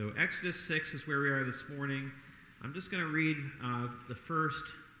So Exodus 6 is where we are this morning. I'm just going to read the first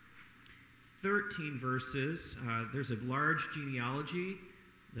 13 verses. There's a large genealogy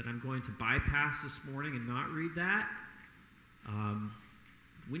that I'm going to bypass this morning and not read that.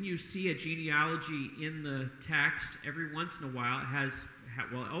 When you see a genealogy in the text, every once in a while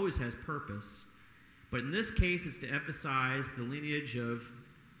it always has purpose. But in this case, it's to emphasize the lineage of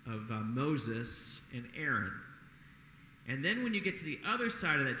Moses and Aaron. And then when you get to the other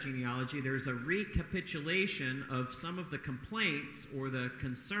side of that genealogy, there's a recapitulation of some of the complaints or the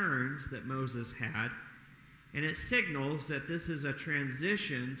concerns that Moses had. And it signals that this is a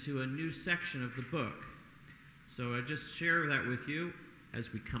transition to a new section of the book. So I just share that with you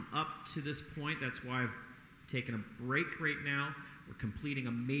as we come up to this point. That's why I've taken a break right now. We're completing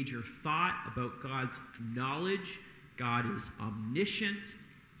a major thought about God's knowledge. God is omniscient.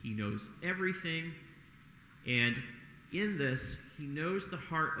 He knows everything. And in this, he knows the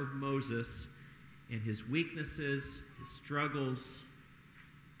heart of Moses and his weaknesses, his struggles.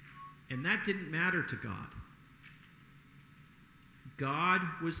 And that didn't matter to God. God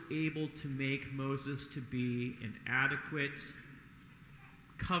was able to make Moses to be an adequate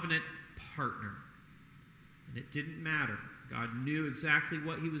covenant partner. And it didn't matter. God knew exactly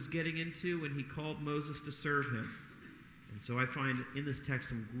what he was getting into when he called Moses to serve him. And so I find in this text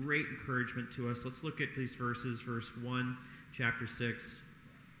some great encouragement to us. Let's look at these verses, verse 1, chapter 6.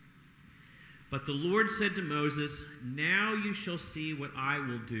 But the Lord said to Moses, "Now you shall see what I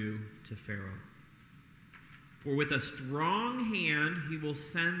will do to Pharaoh. For with a strong hand he will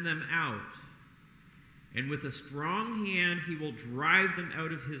send them out, and with a strong hand he will drive them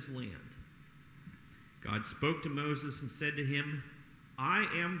out of his land." God spoke to Moses and said to him, "I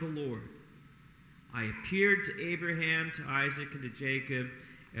am the Lord. I appeared to Abraham, to Isaac, and to Jacob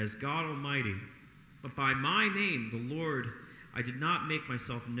as God Almighty. But by my name, the Lord, I did not make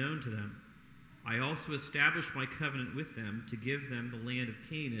myself known to them. I also established my covenant with them to give them the land of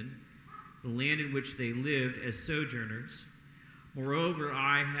Canaan, the land in which they lived as sojourners. Moreover,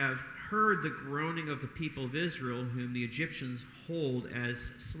 I have heard the groaning of the people of Israel, whom the Egyptians hold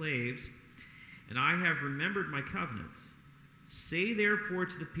as slaves, and I have remembered my covenant. Say therefore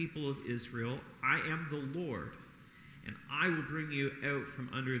to the people of Israel, I am the Lord, and I will bring you out from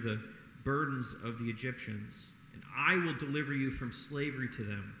under the burdens of the Egyptians, and I will deliver you from slavery to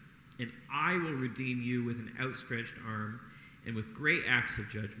them, and I will redeem you with an outstretched arm, and with great acts of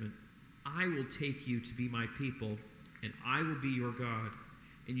judgment. I will take you to be my people, and I will be your God.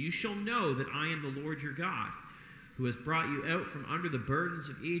 And you shall know that I am the Lord your God, who has brought you out from under the burdens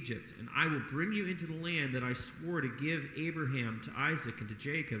of Egypt, and I will bring you into the land that I swore to give Abraham, to Isaac, and to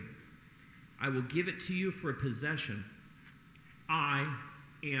Jacob. I will give it to you for a possession. I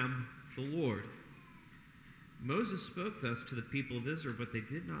am the Lord." Moses spoke thus to the people of Israel, but they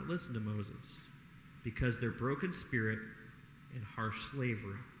did not listen to Moses, because their broken spirit and harsh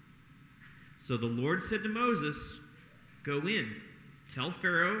slavery. So the Lord said to Moses, "Go in, tell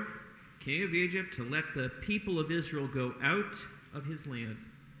Pharaoh, king of Egypt, to let the people of Israel go out of his land."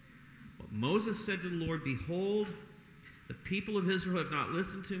 But Moses said to the Lord, "Behold, the people of Israel have not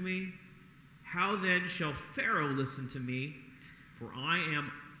listened to me. How then shall Pharaoh listen to me? For I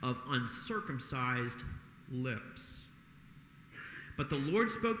am of uncircumcised lips." But the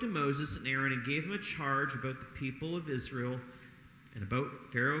Lord spoke to Moses and Aaron and gave them a charge about the people of Israel and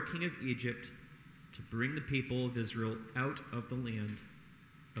about Pharaoh, king of Egypt, to bring the people of Israel out of the land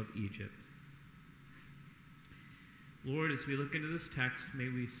of Egypt. Lord, as we look into this text, may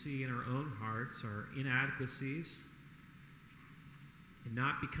we see in our own hearts our inadequacies and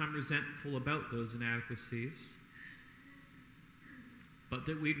not become resentful about those inadequacies, but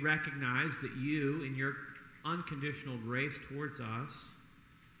that we'd recognize that you, in your unconditional grace towards us,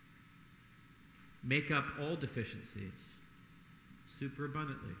 make up all deficiencies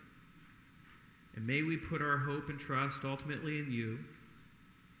superabundantly. And may we put our hope and trust ultimately in you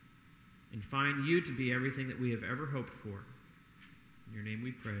and find you to be everything that we have ever hoped for. In your name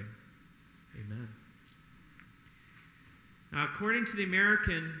we pray. Amen. Now, according to the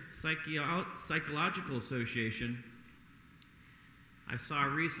American Psychological Association, I saw a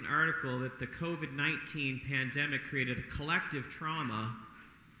recent article that the COVID-19 pandemic created a collective trauma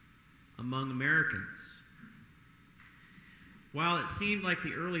among Americans. While it seemed like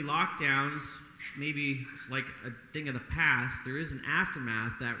the early lockdowns maybe like a thing of the past, there is an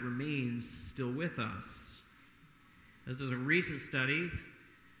aftermath that remains still with us. This is a recent study.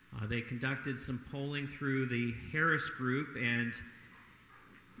 They conducted some polling through the Harris Group, and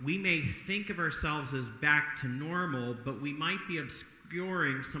we may think of ourselves as back to normal, but we might be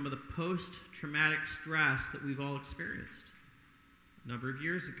obscuring some of the post-traumatic stress that we've all experienced. a number of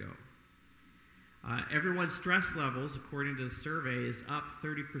years ago. Everyone's stress levels, according to the survey, is up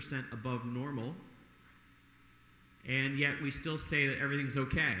 30% above normal. And yet we still say that everything's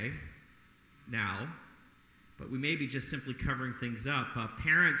okay now, but we may be just simply covering things up.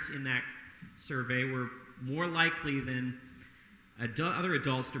 Parents in that survey were more likely than other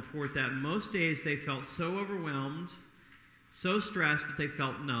adults to report that most days they felt so overwhelmed, so stressed that they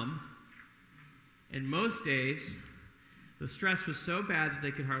felt numb. And most days, the stress was so bad that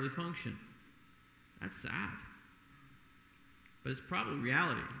they could hardly function. That's sad. But it's probably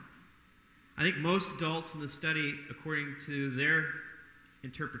reality. I think most adults in the study, according to their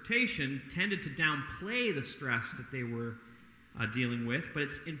interpretation, tended to downplay the stress that they were dealing with. But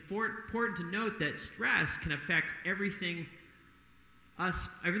it's important to note that stress can affect everything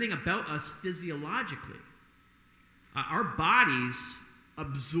about us physiologically. Our bodies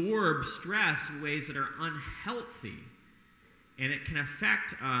absorb stress in ways that are unhealthy, and it can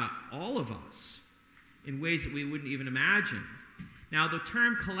affect all of us in ways that we wouldn't even imagine. Now, the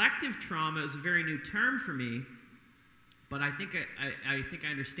term collective trauma is a very new term for me, but I think I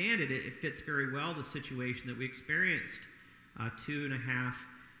understand it. It fits very well the situation that we experienced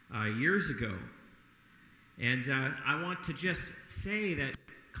 2.5 years ago. And I want to just say that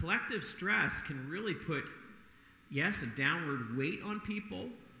collective stress can really put, yes, a downward weight on people,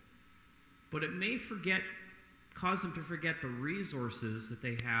 but it may cause them to forget the resources that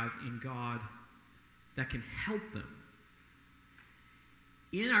they have in God that can help them.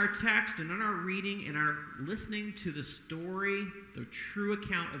 In our text and in our reading and our listening to the story, the true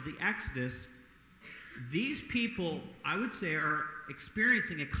account of the Exodus, these people, I would say, are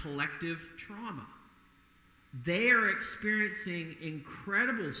experiencing a collective trauma. They are experiencing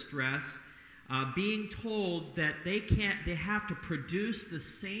incredible stress, being told that they have to produce the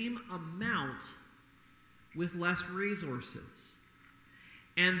same amount with less resources.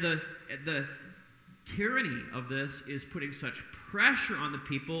 And the tyranny of this is putting such pressure on the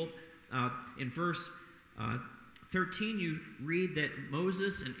people. In verse 13, you read that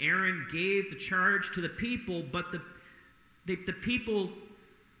Moses and Aaron gave the charge to the people, but the people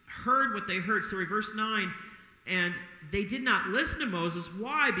heard what they heard. Sorry, verse 9, and they did not listen to Moses.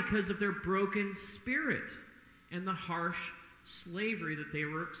 Why? Because of their broken spirit and the harsh slavery that they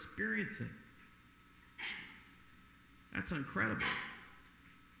were experiencing. That's incredible.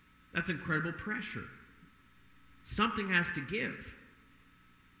 That's incredible pressure. Something has to give.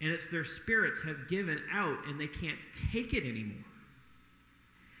 And it's their spirits have given out and they can't take it anymore.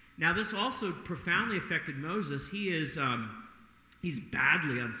 Now, this also profoundly affected Moses. He's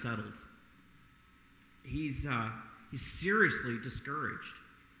badly unsettled. He's seriously discouraged.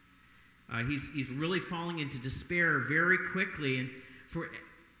 He's really falling into despair very quickly. And for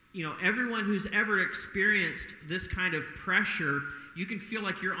everyone who's ever experienced this kind of pressure, you can feel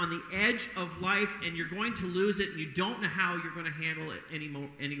like you're on the edge of life and you're going to lose it and you don't know how you're going to handle it any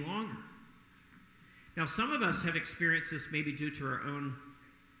longer. Now, some of us have experienced this maybe due to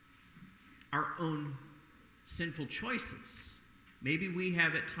our own sinful choices. Maybe we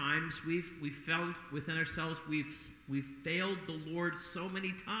have at times, we've felt within ourselves, we've failed the Lord so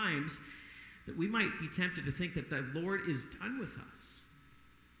many times that we might be tempted to think that the Lord is done with us.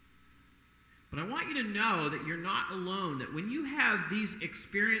 But I want you to know that you're not alone, that when you have these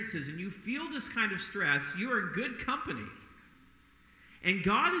experiences and you feel this kind of stress, you are in good company. And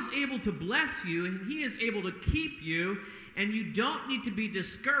God is able to bless you, and He is able to keep you, and you don't need to be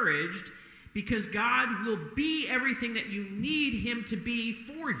discouraged because God will be everything that you need Him to be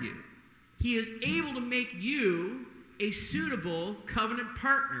for you. He is able to make you a suitable covenant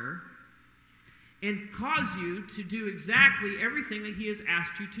partner and cause you to do exactly everything that He has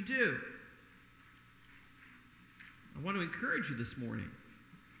asked you to do. I want to encourage you this morning.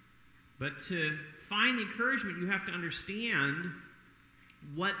 But to find the encouragement, you have to understand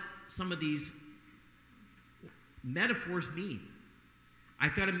what some of these metaphors mean.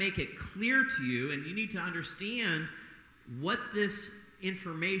 I've got to make it clear to you, and you need to understand what this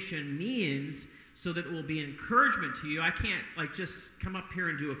information means so that it will be an encouragement to you. I can't just come up here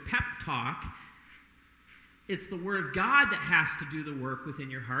and do a pep talk. It's the Word of God that has to do the work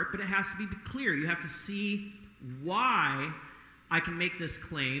within your heart, but it has to be clear. You have to see why I can make this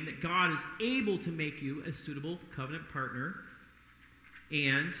claim that God is able to make you a suitable covenant partner.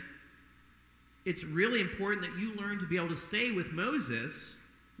 And it's really important that you learn to be able to say with Moses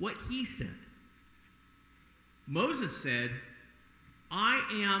what he said. Moses said, I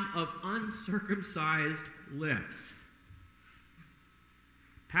am of uncircumcised lips.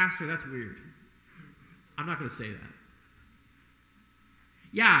 Pastor, that's weird. I'm not going to say that.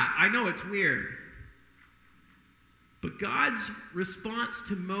 Yeah, I know it's weird. But God's response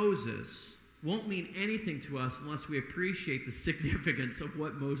to Moses won't mean anything to us unless we appreciate the significance of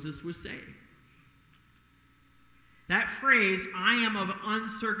what Moses was saying. That phrase, "I am of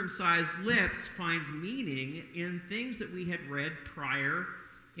uncircumcised lips," finds meaning in things that we had read prior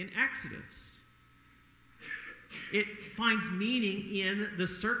in Exodus. It finds meaning in the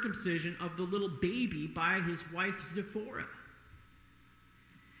circumcision of the little baby by his wife Zipporah.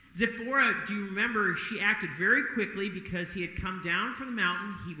 Zipporah, do you remember, she acted very quickly because he had come down from the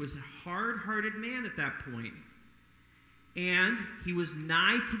mountain. He was a hard-hearted man at that point. And he was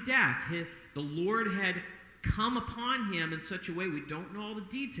nigh to death. The Lord had come upon him in such a way, we don't know all the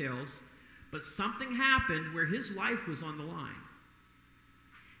details, but something happened where his life was on the line.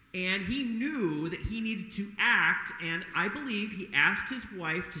 And he knew that he needed to act, and I believe he asked his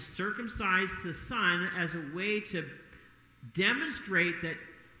wife to circumcise the son as a way to demonstrate that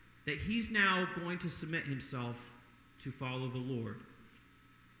he's now going to submit himself to follow the Lord.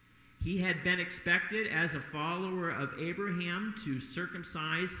 He had been expected as a follower of Abraham to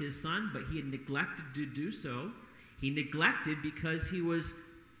circumcise his son, but he had neglected to do so. He neglected because he was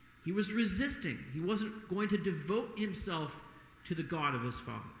resisting. He wasn't going to devote himself to the God of his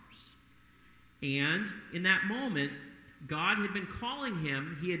fathers. And in that moment, God had been calling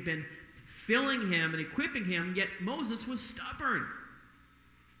him. He had been filling him and equipping him, yet Moses was stubborn.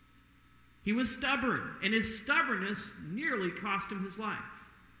 He was stubborn, and his stubbornness nearly cost him his life.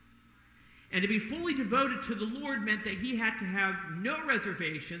 And to be fully devoted to the Lord meant that he had to have no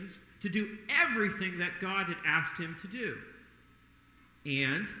reservations to do everything that God had asked him to do.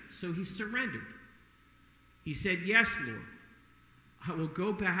 And so he surrendered. He said, "Yes, Lord, I will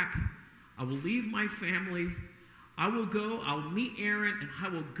go back. I will leave my family. I will go, I'll meet Aaron, and I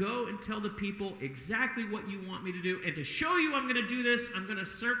will go and tell the people exactly what you want me to do. And to show you I'm going to do this, I'm going to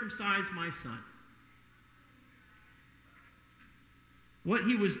circumcise my son." What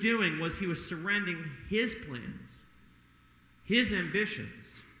he was doing was he was surrendering his plans, his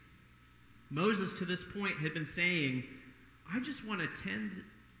ambitions. Moses, to this point, had been saying, "I just want to tend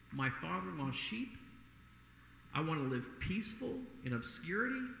my father-in-law's sheep. I want to live peaceful in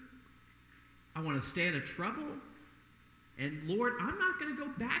obscurity. I want to stay out of trouble. And Lord, I'm not going to go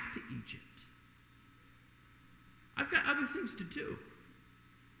back to Egypt. I've got other things to do."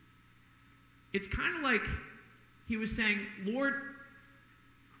 It's kind of like he was saying, "Lord,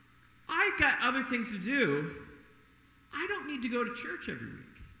 I've got other things to do. I don't need to go to church every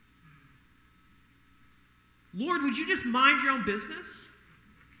week. Lord, would you just mind your own business?"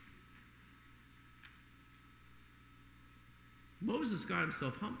 Moses got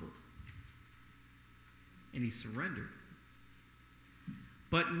himself humbled, and he surrendered.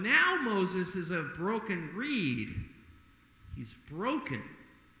 But now Moses is a broken reed. He's broken.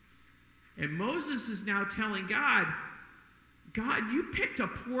 And Moses is now telling God, "God, you picked a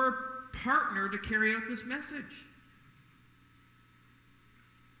poor partner to carry out this message.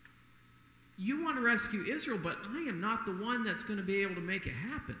 You want to rescue Israel, but I am not the one that's going to be able to make it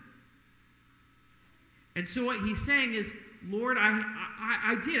happen." And so what he's saying is, "Lord,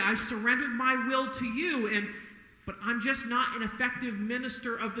 I surrendered my will to you, but I'm just not an effective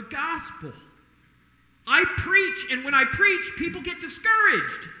minister of the gospel. I preach, and when I preach, people get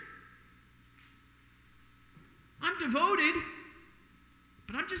discouraged. I'm devoted,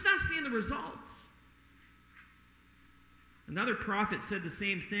 but I'm just not seeing the results." Another prophet said the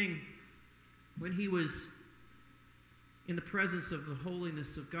same thing when he was in the presence of the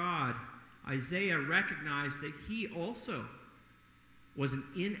holiness of God. Isaiah recognized that he also was an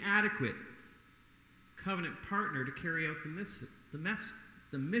inadequate covenant partner to carry out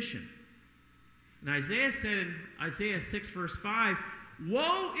the mission. And Isaiah said in Isaiah 6, verse 5,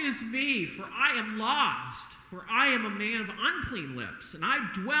 "Woe is me, for I am lost, for I am a man of unclean lips, and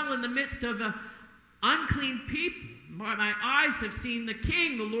I dwell in the midst of the unclean people. My eyes have seen the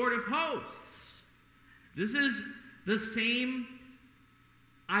King, the Lord of hosts." This is the same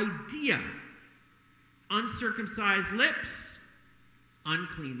idea. Uncircumcised lips,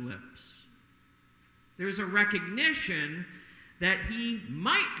 unclean lips. There's a recognition that he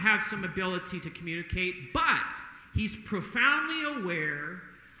might have some ability to communicate, but he's profoundly aware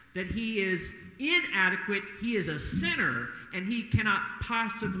that he is inadequate, he is a sinner, and he cannot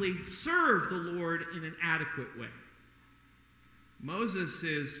possibly serve the Lord in an adequate way. Moses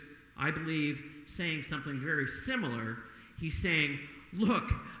is, I believe, saying something very similar. He's saying,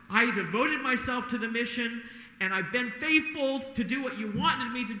 "Look, I devoted myself to the mission, and I've been faithful to do what you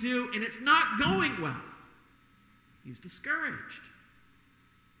wanted me to do, and it's not going well." He's discouraged.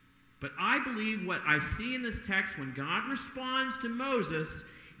 But I believe what I see in this text, when God responds to Moses,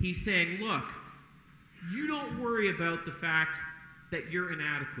 he's saying, "Look, You don't worry about the fact that you're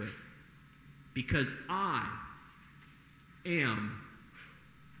inadequate, because I am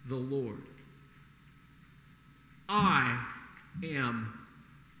the Lord. I am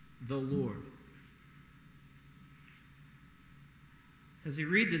the Lord. As you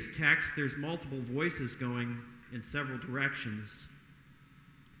read this text, there's multiple voices going in several directions.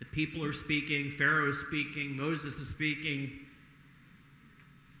 The people are speaking, Pharaoh is speaking, Moses is speaking.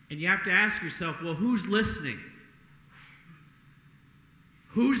 And you have to ask yourself, well, who's listening?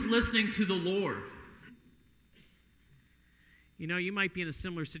 Who's listening to the Lord? You know, you might be in a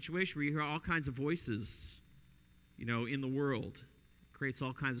similar situation where you hear all kinds of voices, in the world. It creates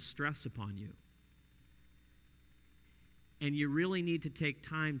all kinds of stress upon you. And you really need to take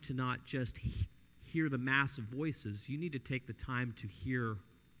time to not just hear the mass of voices. You need to take the time to hear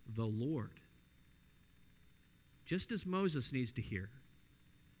the Lord. Just as Moses needs to hear.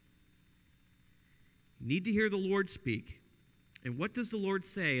 You need to hear the Lord speak. And what does the Lord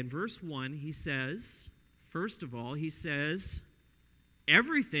say? In verse 1, he says, first of all, he says,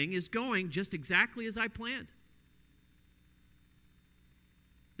 everything is going just exactly as I planned.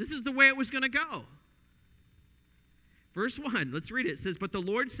 This is the way it was going to go. Verse 1, let's read it. It says, but the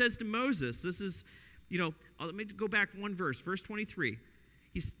Lord says to Moses, this is, let me go back one verse, verse 23.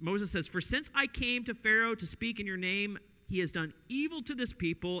 Moses says, for since I came to Pharaoh to speak in your name, he has done evil to this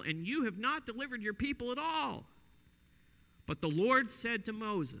people, and you have not delivered your people at all. But the Lord said to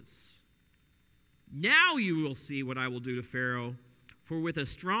Moses, now you will see what I will do to Pharaoh, for with a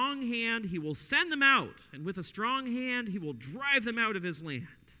strong hand he will send them out, and with a strong hand he will drive them out of his land.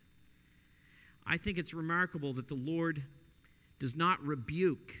 I think it's remarkable that the Lord does not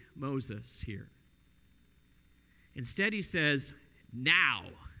rebuke Moses here. Instead, he says, now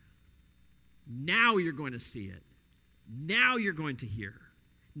you're going to see it. Now you're going to hear.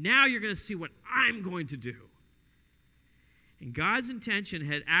 Now you're going to see what I'm going to do. And God's intention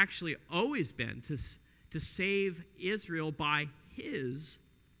had actually always been to save Israel by his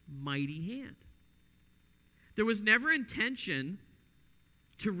mighty hand. There was never intention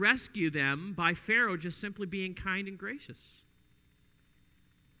to rescue them by Pharaoh just simply being kind and gracious.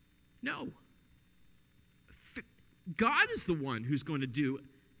 No. God is the one who's going to do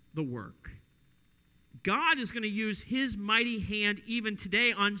the work. God is going to use his mighty hand even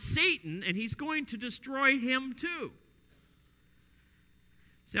today on Satan, and he's going to destroy him too.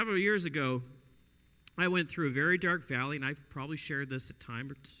 Several years ago, I went through a very dark valley, and I've probably shared this a time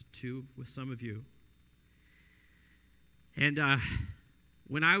or two with some of you. And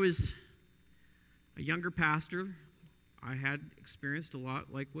when I was a younger pastor, I had experienced a lot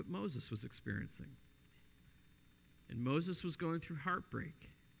like what Moses was experiencing. And Moses was going through heartbreak.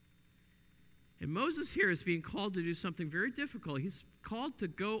 And Moses here is being called to do something very difficult. He's called to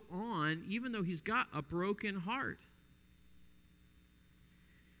go on even though he's got a broken heart.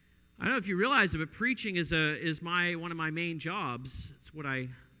 I don't know if you realize it, but preaching is one of my main jobs. It's what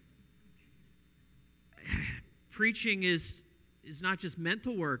preaching is not just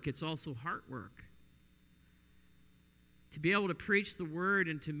mental work, it's also heart work. To be able to preach the word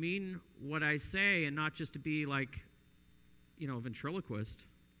and to mean what I say and not just to be like, a ventriloquist,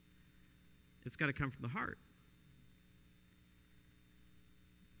 it's got to come from the heart.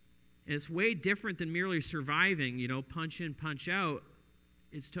 And it's way different than merely surviving, punch in, punch out.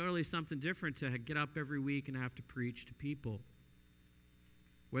 It's totally something different to get up every week and have to preach to people,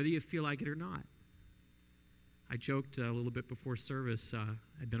 whether you feel like it or not. I joked a little bit before service.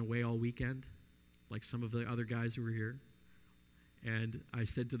 I'd been away all weekend, like some of the other guys who were here. And I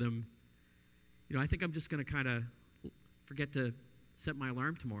said to them, I think I'm just going to kind of forget to set my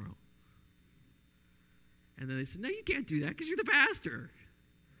alarm tomorrow. And then they said, no, you can't do that because you're the pastor.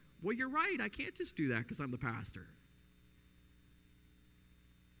 Well, you're right. I can't just do that because I'm the pastor.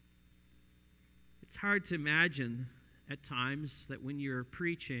 It's hard to imagine at times that when you're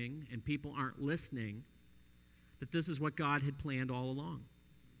preaching and people aren't listening, that this is what God had planned all along.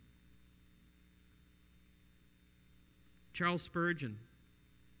 Charles Spurgeon,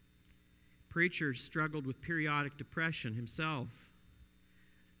 preacher, struggled with periodic depression himself,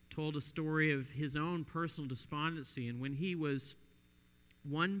 told a story of his own personal despondency. And when he was,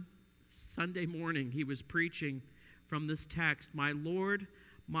 one Sunday morning, he was preaching from this text, my Lord,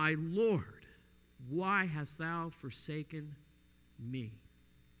 why hast thou forsaken me?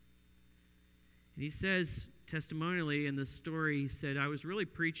 And he says, testimonially in this story, he said, I was really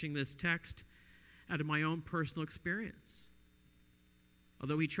preaching this text out of my own personal experience.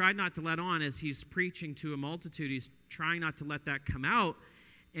 Although he tried not to let on as he's preaching to a multitude, he's trying not to let that come out.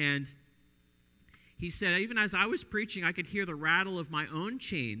 And he said, even as I was preaching, I could hear the rattle of my own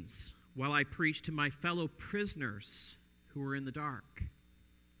chains while I preached to my fellow prisoners who were in the dark.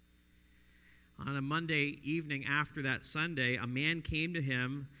 On a Monday evening after that Sunday, a man came to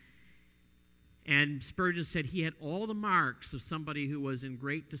him, and Spurgeon said he had all the marks of somebody who was in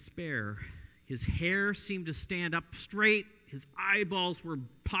great despair. His hair seemed to stand up straight. His eyeballs were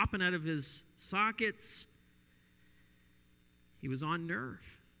popping out of his sockets. He was on nerve.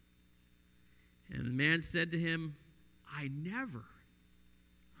 And the man said to him, I never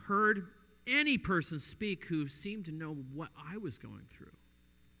heard any person speak who seemed to know what I was going through.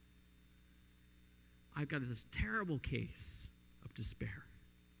 I've got this terrible case of despair.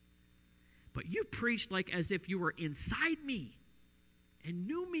 But you preached like as if you were inside me and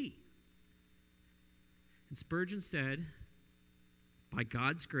knew me. And Spurgeon said, by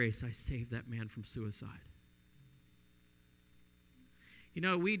God's grace, I saved that man from suicide. You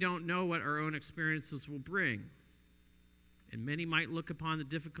know, we don't know what our own experiences will bring. And many might look upon the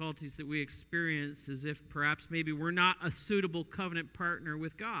difficulties that we experience as if perhaps maybe we're not a suitable covenant partner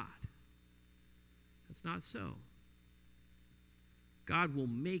with God. That's not so. God will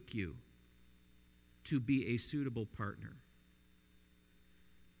make you to be a suitable partner.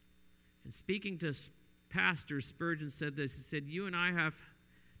 And speaking to pastors, Spurgeon said this. He said, you and I have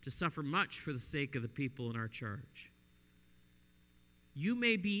to suffer much for the sake of the people in our charge. You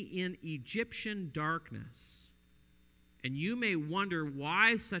may be in Egyptian darkness, and you may wonder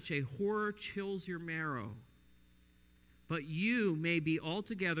why such a horror chills your marrow. But you may be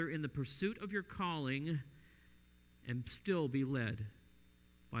altogether in the pursuit of your calling and still be led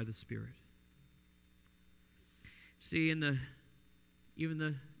by the Spirit. See, even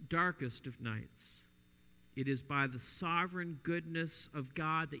the darkest of nights, it is by the sovereign goodness of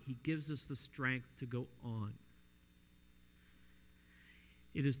God that He gives us the strength to go on.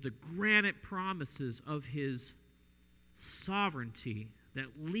 It is the granite promises of His sovereignty that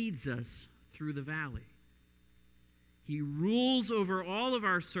leads us through the valley. He rules over all of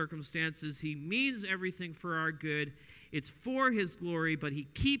our circumstances. He means everything for our good. It's for His glory, but He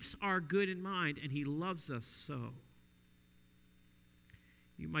keeps our good in mind, and He loves us so.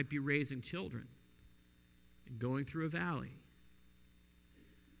 You might be raising children and going through a valley.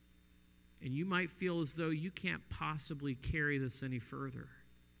 And you might feel as though you can't possibly carry this any further.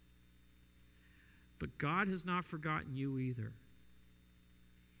 But God has not forgotten you either.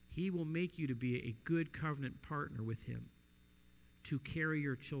 He will make you to be a good covenant partner with Him to carry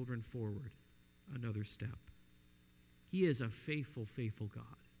your children forward another step. He is a faithful, faithful God.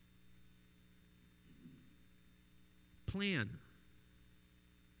 Plan.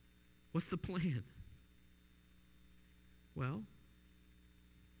 What's the plan? Well,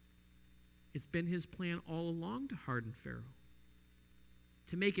 it's been His plan all along to harden Pharaoh,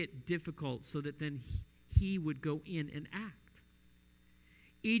 to make it difficult so that then he would go in and act.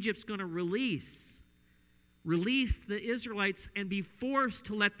 Egypt's going to release the Israelites and be forced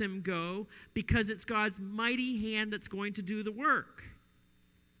to let them go because it's God's mighty hand that's going to do the work.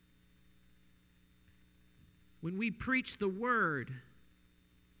 When we preach the word,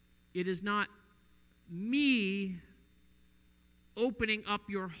 it is not me opening up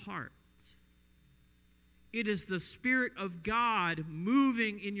your heart. It is the Spirit of God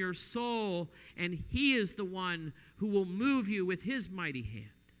moving in your soul, and He is the one who will move you with His mighty hand.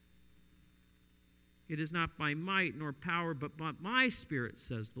 It is not by might nor power, but by my Spirit,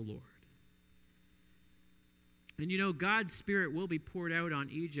 says the Lord. And you know, God's Spirit will be poured out on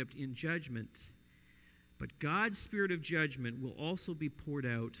Egypt in judgment, but God's Spirit of judgment will also be poured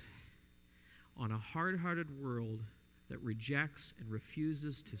out on a hard-hearted world that rejects and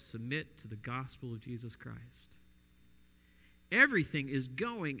refuses to submit to the gospel of Jesus Christ. Everything is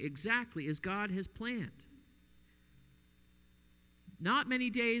going exactly as God has planned. Not many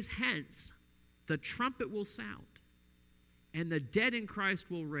days hence, the trumpet will sound, and the dead in Christ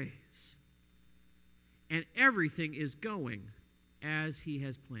will raise. And everything is going as He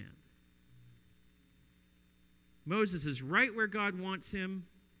has planned. Moses is right where God wants him,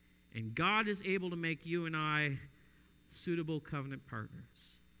 and God is able to make you and I suitable covenant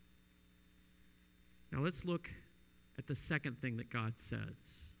partners. Now let's look at the second thing that God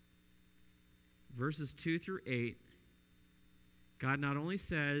says. Verses 2 through 8, God not only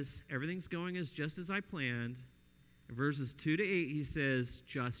says, everything's going as just as I planned. In verses 2 to 8, He says,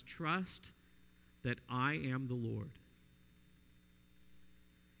 just trust that I am the Lord.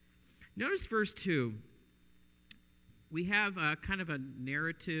 Notice verse 2. We have a kind of a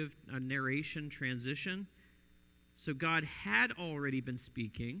narration transition. So God had already been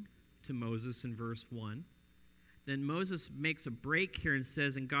speaking to Moses in verse 1. Then Moses makes a break here and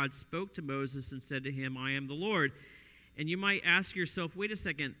says, and God spoke to Moses and said to him, I am the Lord. And you might ask yourself, wait a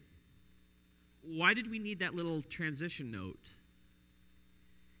second, why did we need that little transition note?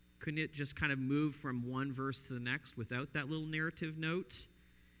 Couldn't it just kind of move from one verse to the next without that little narrative note?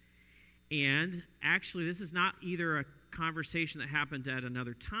 And actually, this is not either a conversation that happened at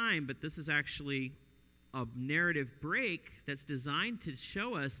another time, but this is actually a narrative break that's designed to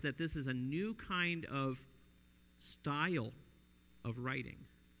show us that this is a new kind of style of writing.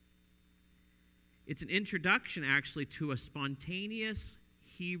 It's an introduction, actually, to a spontaneous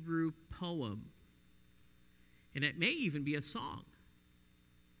Hebrew poem. And it may even be a song.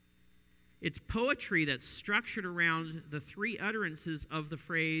 It's poetry that's structured around the three utterances of the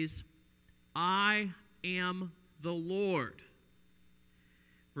phrase, I am the Lord.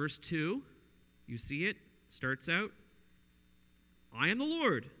 Verse 2, you see it, starts out, I am the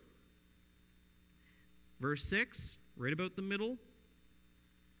Lord. Verse 6, right about the middle,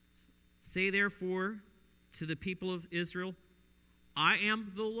 say therefore to the people of Israel, I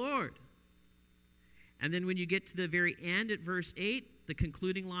am the Lord. And then when you get to the very end at verse 8, the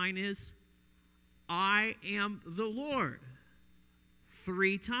concluding line is, I am the Lord.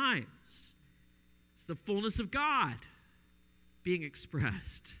 3 times. It's the fullness of God being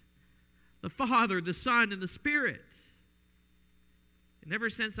expressed. The Father, the Son, and the Spirit. And ever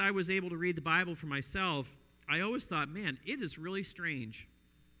since I was able to read the Bible for myself, I always thought, man, it is really strange.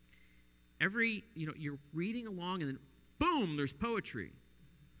 You're reading along and then, boom, there's poetry.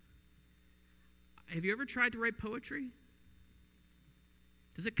 Have you ever tried to write poetry?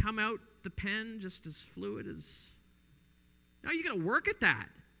 Does it come out the pen just as fluid as... No, you got to work at that.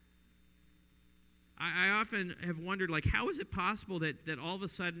 I often have wondered, like, how is it possible that all of a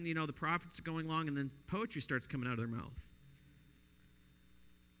sudden, the prophets are going along and then poetry starts coming out of their mouth?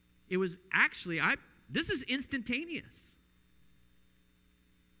 It was actually, this is instantaneous.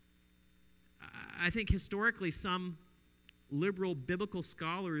 I think historically some liberal biblical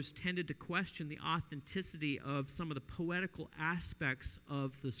scholars tended to question the authenticity of some of the poetical aspects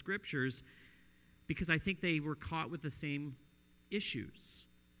of the scriptures because I think they were caught with the same issues.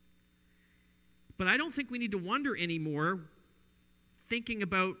 But I don't think we need to wonder anymore, thinking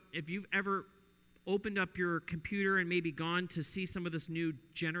about if you've ever opened up your computer and maybe gone to see some of this new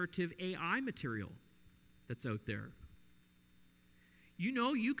generative AI material that's out there.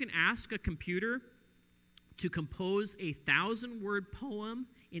 You can ask a computer to compose a 1,000-word poem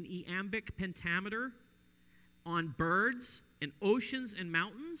in iambic pentameter on birds and oceans and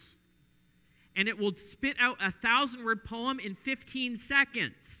mountains, and it will spit out a 1,000-word poem in 15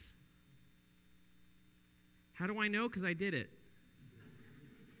 seconds. How do I know? Because I did it.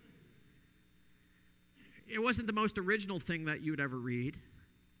 It wasn't the most original thing that you would ever read,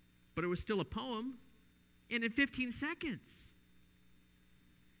 but it was still a poem, and in 15 seconds.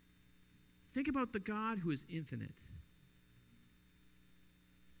 Think about the God who is infinite.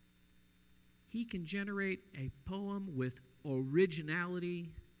 He can generate a poem with originality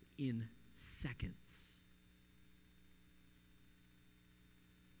in seconds.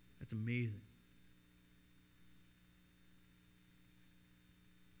 That's amazing.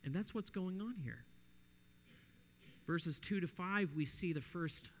 And that's what's going on here. Verses 2 to 5, we see the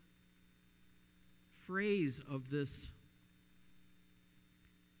first phrase of this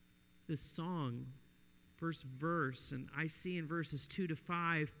song, first verse, and I see in verses 2 to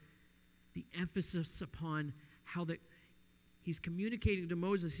 5 the emphasis upon how that he's communicating to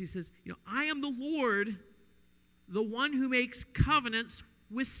Moses. He says, I am the Lord, the one who makes covenants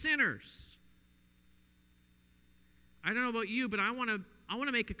with sinners. I don't know about you, but I want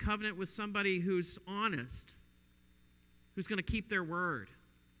to make a covenant with somebody who's honest, who's going to keep their word.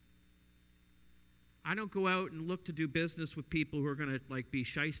 I don't go out and look to do business with people who are going to be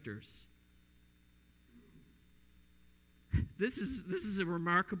shysters. This is a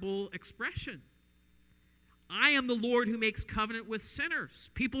remarkable expression. I am the Lord who makes covenant with sinners.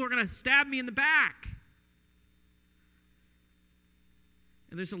 People are going to stab me in the back.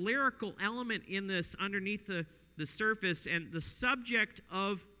 And there's a lyrical element in this underneath the surface, and the subject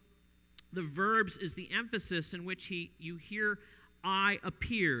of the verbs is the emphasis in which you hear I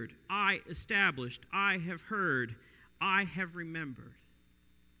appeared, I established, I have heard, I have remembered.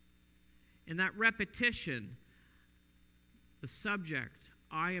 And that repetition, the subject,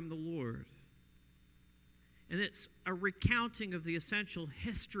 I am the Lord. And it's a recounting of the essential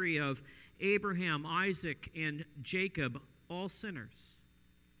history of Abraham, Isaac, and Jacob, all sinners,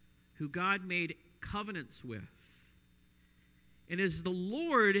 who God made covenants with. And as the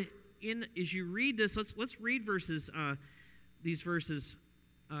Lord, as you read this, let's read these verses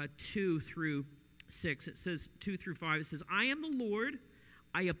 2 through 6. It says 2 through 5. It says, I am the Lord.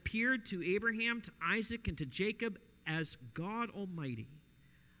 I appeared to Abraham, to Isaac, and to Jacob as God Almighty.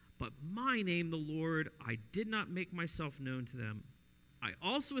 but my name, the Lord, I did not make myself known to them. I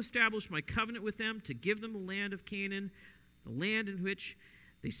also established my covenant with them to give them the land of Canaan, the land in which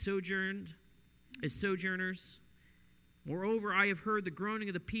they sojourned as sojourners. Moreover, I have heard the groaning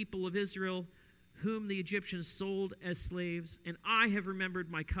of the people of Israel, whom the Egyptians sold as slaves, and I have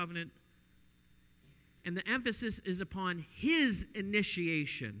remembered my covenant. And the emphasis is upon his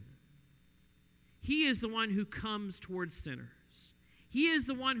initiation. He is the one who comes towards sinners. He is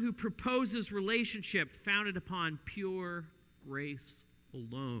the one who proposes relationship founded upon pure grace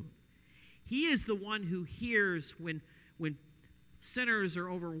alone. He is the one who hears when sinners are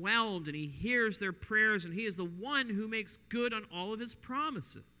overwhelmed, and he hears their prayers, and he is the one who makes good on all of his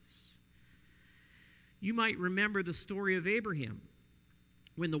promises. You might remember the story of Abraham,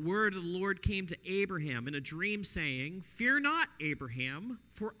 when the word of the Lord came to Abraham in a dream, saying, "Fear not, Abraham,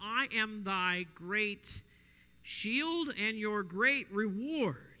 for I am thy great shield and your great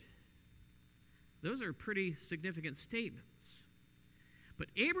reward." Those are pretty significant statements. But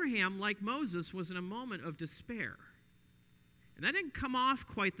Abraham, like Moses, was in a moment of despair. And that didn't come off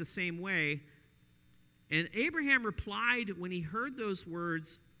quite the same way. And Abraham replied when he heard those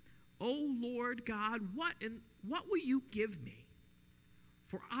words, "O Lord God, what will you give me?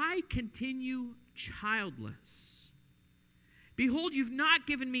 For I continue childless. Behold, you've not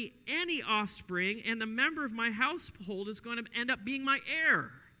given me any offspring, and the member of my household is going to end up being my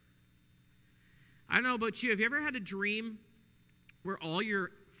heir." I don't know about you. Have you ever had a dream where all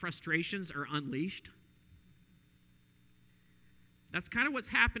your frustrations are unleashed? That's kind of what's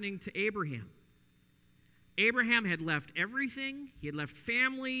happening to Abraham. Abraham had left everything. He had left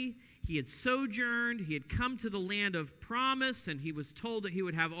family. He had sojourned. He had come to the land of promise, and he was told that he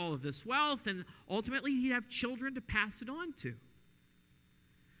would have all of this wealth, and ultimately he'd have children to pass it on to.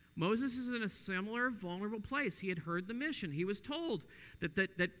 Moses is in a similar vulnerable place. He had heard the mission. He was told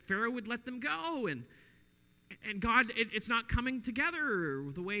that Pharaoh would let them go, and God, it's not coming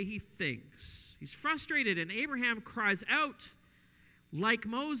together the way he thinks. He's frustrated, and Abraham cries out like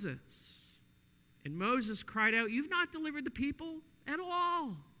Moses. And Moses cried out, "You've not delivered the people at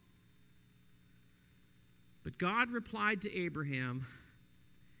all." But God replied to Abraham,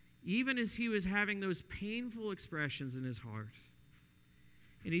 even as he was having those painful expressions in his heart.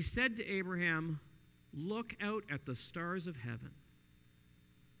 And he said to Abraham, "Look out at the stars of heaven.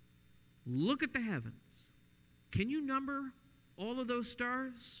 Look at the heavens. Can you number all of those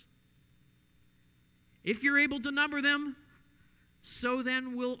stars? If you're able to number them, so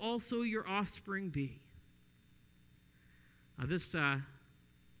then will also your offspring be." This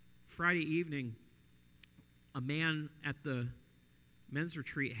Friday evening, a man at the men's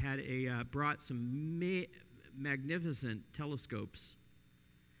retreat had brought some magnificent telescopes,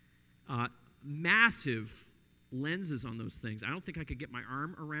 massive lenses on those things. I don't think I could get my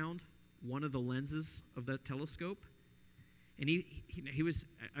arm around one of the lenses of that telescope. And he was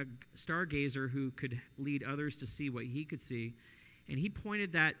a stargazer who could lead others to see what he could see. And he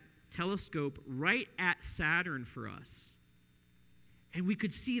pointed that telescope right at Saturn for us. And we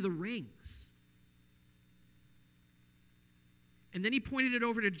could see the rings. And then he pointed it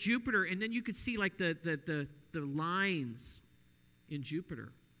over to Jupiter, and then you could see like the lines in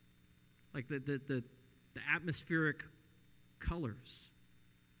Jupiter, like the atmospheric colors.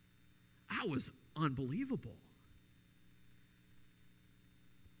 That was unbelievable.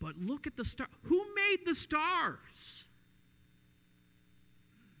 But look at the star. Who made the stars?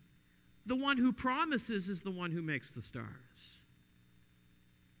 The one who promises is the one who makes the stars.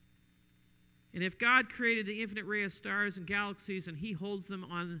 And if God created the infinite array of stars and galaxies, and he holds them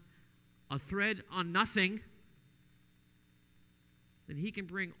on a thread on nothing, then he can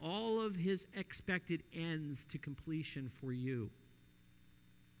bring all of his expected ends to completion for you.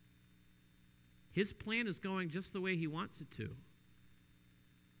 His plan is going just the way he wants it to.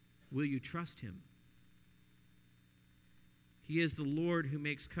 Will you trust him? He is the Lord who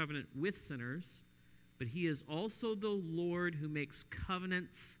makes covenant with sinners, but he is also the Lord who makes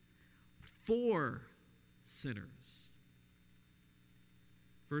covenants for sinners.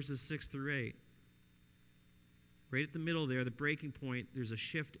 Verses 6 through 8. Right at the middle there, the breaking point, there's a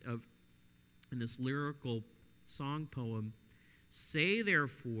shift in this lyrical song poem. "Say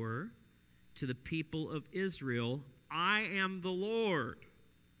therefore to the people of Israel, I am the Lord.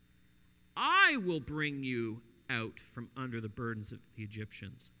 I will bring you out from under the burdens of the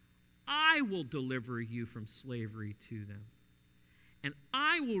Egyptians. I will deliver you from slavery to them. And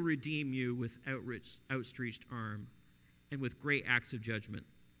I will redeem you with outstretched arm and with great acts of judgment.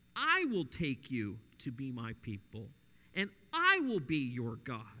 I will take you to be my people, and I will be your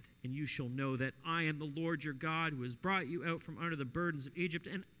God. And you shall know that I am the Lord your God, who has brought you out from under the burdens of Egypt,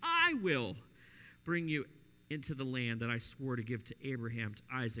 and I I will bring you into the land that I swore to give to Abraham, to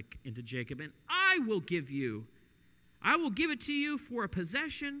Isaac, and to Jacob, and I will give it to you for a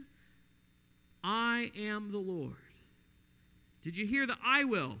possession. I am the Lord. Did you hear the I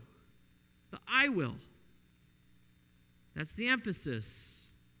will? The I will. That's the emphasis.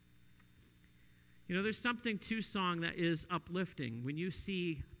 You know, there's something to song that is uplifting. When you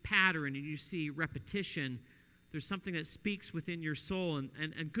see pattern and you see repetition, there's something that speaks within your soul.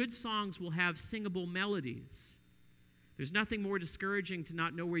 And good songs will have singable melodies. There's nothing more discouraging to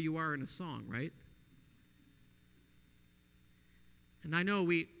not know where you are in a song, right? And I know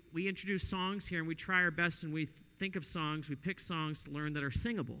we introduce songs here and we try our best and we think of songs, we pick songs to learn that are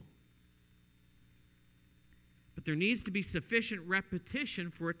singable. But there needs to be sufficient repetition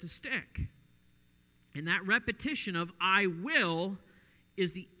for it to stick. And that repetition of I will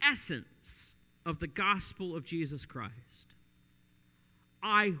is the essence of the gospel of Jesus Christ.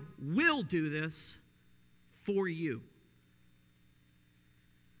 I will do this for you.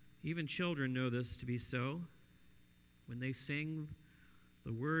 Even children know this to be so. When they sing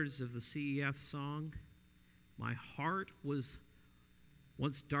the words of the CEF song, my heart was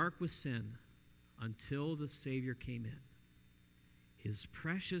once dark with sin until the Savior came in. His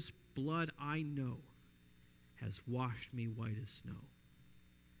precious blood, I know, has washed me white as snow.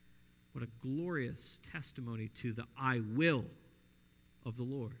 What a glorious testimony to the I will of the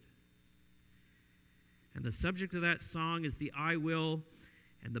Lord. And the subject of that song is the I will,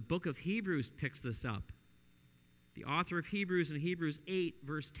 and the book of Hebrews picks this up. The author of Hebrews in Hebrews 8,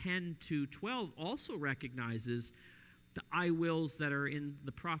 verse 10 to 12, also recognizes the I wills that are in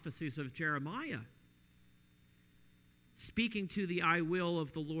the prophecies of Jeremiah, speaking to the I will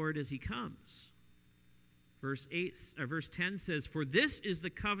of the Lord as he comes. Verse 10 says, "For this is the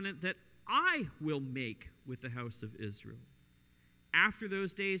covenant that I will make with the house of Israel. After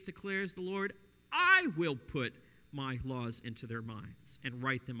those days, declares the Lord, I will put my laws into their minds and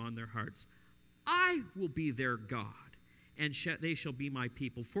write them on their hearts. I will be their God, and they shall be my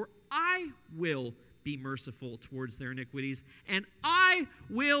people. For I will be merciful towards their iniquities, and I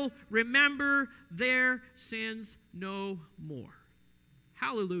will remember their sins no more."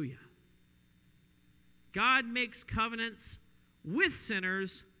 Hallelujah. God makes covenants with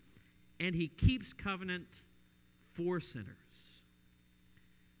sinners, and he keeps covenant for sinners.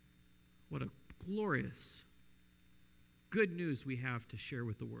 What a glorious good news we have to share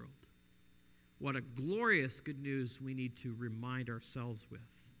with the world. What a glorious good news we need to remind ourselves with.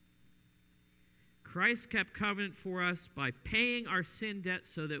 Christ kept covenant for us by paying our sin debt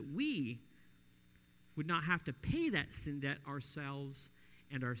so that we would not have to pay that sin debt ourselves,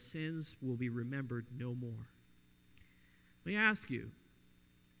 and our sins will be remembered no more. Let me ask you,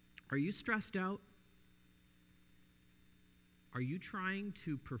 are you stressed out? Are you trying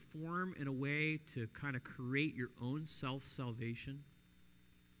to perform in a way to kind of create your own self-salvation?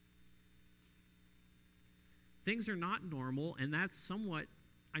 Things are not normal, and that's somewhat,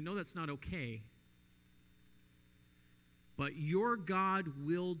 I know that's not okay. But your God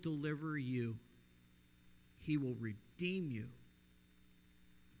will deliver you. He will redeem you.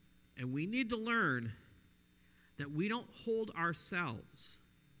 And we need to learn that we don't hold ourselves.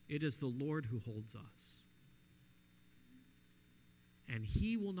 It is the Lord who holds us. And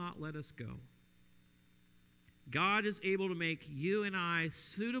he will not let us go. God is able to make you and I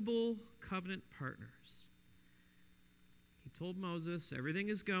suitable covenant partners. He told Moses, everything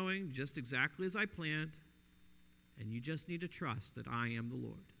is going just exactly as I planned, and you just need to trust that I am the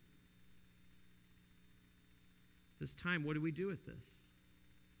Lord. This time, what do we do with this?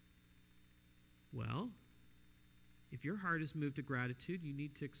 Well, if your heart is moved to gratitude, you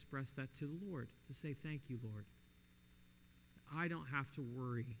need to express that to the Lord, to say, thank you, Lord. I don't have to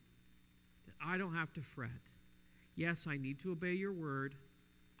worry, that I don't have to fret. Yes, I need to obey your word.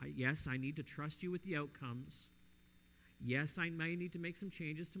 Yes, I need to trust you with the outcomes. Yes, I may need to make some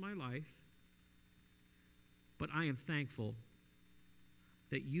changes to my life. But I am thankful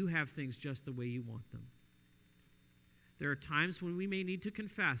that you have things just the way you want them. There are times when we may need to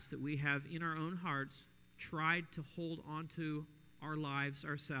confess that we have in our own hearts tried to hold on to our lives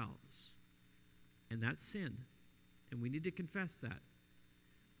ourselves. And that's sin. And we need to confess that.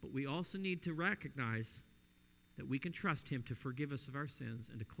 But we also need to recognize that we can trust him to forgive us of our sins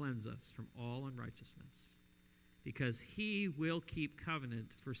and to cleanse us from all unrighteousness. Because he will keep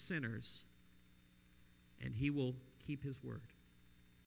covenant for sinners, and he will keep his word.